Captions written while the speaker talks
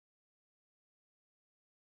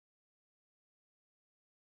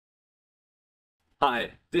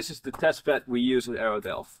Hi, this is the TestBed we use at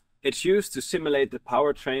AeroDelft. It's used to simulate the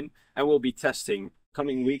powertrain and we'll be testing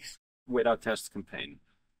coming weeks with our test campaign.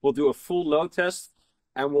 We'll do a full load test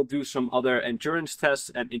and we'll do some other endurance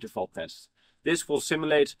tests and interval tests. This will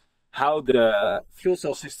simulate how the fuel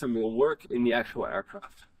cell system will work in the actual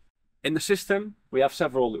aircraft. In the system, we have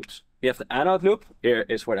several loops. We have the anode loop, here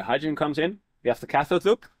is where the hydrogen comes in. We have the cathode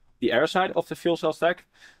loop, the air side of the fuel cell stack.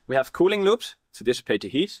 We have cooling loops to dissipate the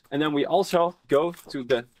heat. And then we also go to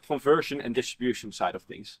the conversion and distribution side of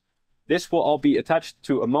things. This will all be attached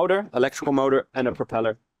to a motor, electrical motor, and a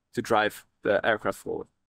propeller to drive the aircraft forward.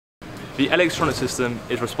 The electronic system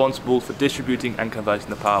is responsible for distributing and converting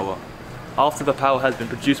the power. After the power has been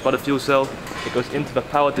produced by the fuel cell, it goes into the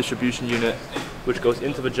power distribution unit, which goes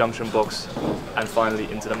into the junction box, and finally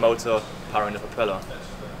into the motor powering the propeller.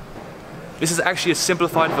 This is actually a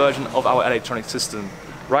simplified version of our electronic system.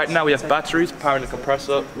 Right now we have batteries powering the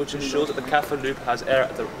compressor, which ensures that the cathode loop has air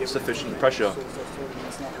at the sufficient pressure.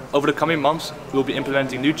 Over the coming months, we will be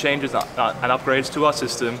implementing new changes and upgrades to our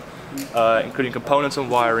system, including components and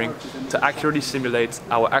wiring, to accurately simulate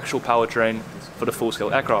our actual powertrain for the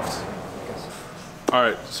full-scale aircraft.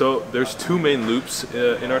 Alright, so there's two main loops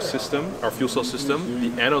in our system, our fuel cell system,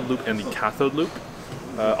 the anode loop and the cathode loop.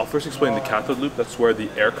 I'll first explain the cathode loop, that's where the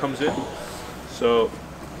air comes in. So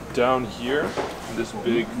down here, in this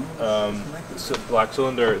big black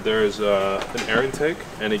cylinder, there is an air intake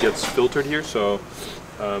and it gets filtered here, so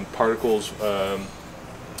particles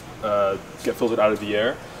get filtered out of the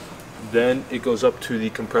air. Then it goes up to the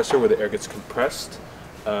compressor where the air gets compressed,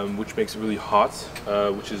 which makes it really hot,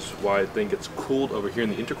 which is why it then gets cooled over here in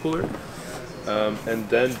the intercooler. And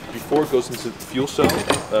then before it goes into the fuel cell,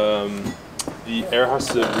 the air has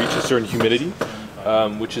to reach a certain humidity,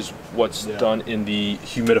 which is what's done in the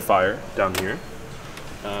humidifier down here.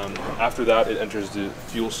 After that, it enters the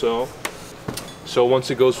fuel cell. So once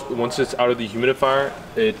it's out of the humidifier,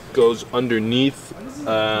 it goes underneath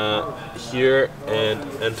here and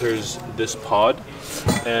enters this pod.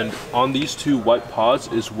 And on these two white pods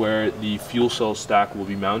is where the fuel cell stack will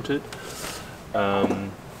be mounted.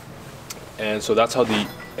 And so that's how the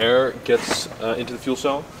air gets into the fuel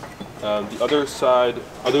cell. The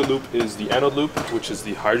other loop is the anode loop, which is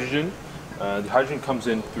the hydrogen. The hydrogen comes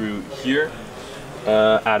in through here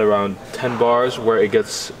at around 10 bars, where it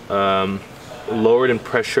gets lowered in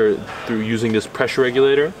pressure through using this pressure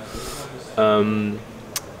regulator.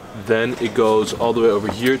 Then it goes all the way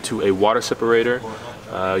over here to a water separator.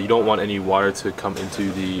 You don't want any water to come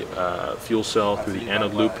into the fuel cell through the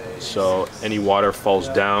anode loop, so any water falls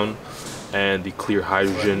down and the clear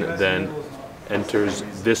hydrogen then enters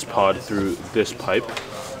this pod through this pipe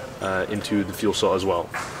into the fuel cell as well.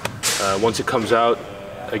 Once it comes out,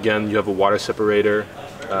 again, you have a water separator.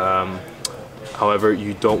 However,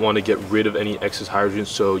 you don't want to get rid of any excess hydrogen,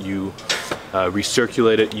 so you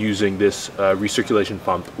recirculate it using this recirculation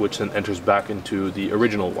pump, which then enters back into the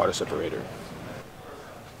original water separator.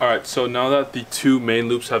 Alright, so now that the two main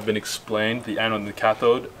loops have been explained, the anode and the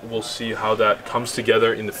cathode, we'll see how that comes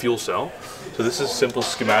together in the fuel cell. So this is a simple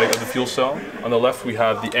schematic of the fuel cell. On the left we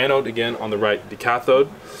have the anode again, on the right the cathode.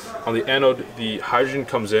 On the anode the hydrogen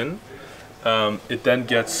comes in. It then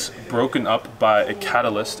gets broken up by a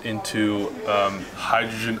catalyst into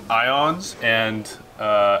hydrogen ions and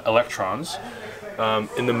electrons.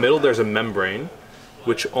 In the middle there's a membrane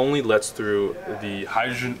which only lets through the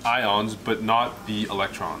hydrogen ions but not the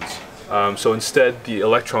electrons. So instead the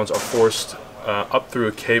electrons are forced up through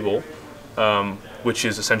a cable, which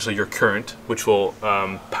is essentially your current, which will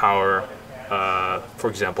power, for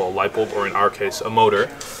example, a light bulb, or in our case, a motor.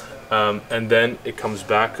 And then it comes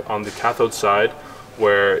back on the cathode side,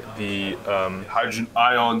 where the hydrogen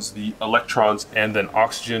ions, the electrons, and then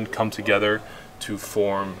oxygen come together to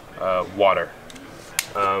form water.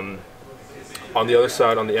 On the other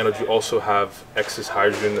side, on the anode, you also have excess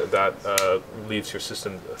hydrogen that leaves your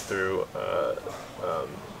system through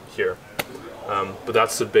here. But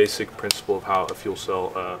that's the basic principle of how a fuel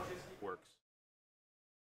cell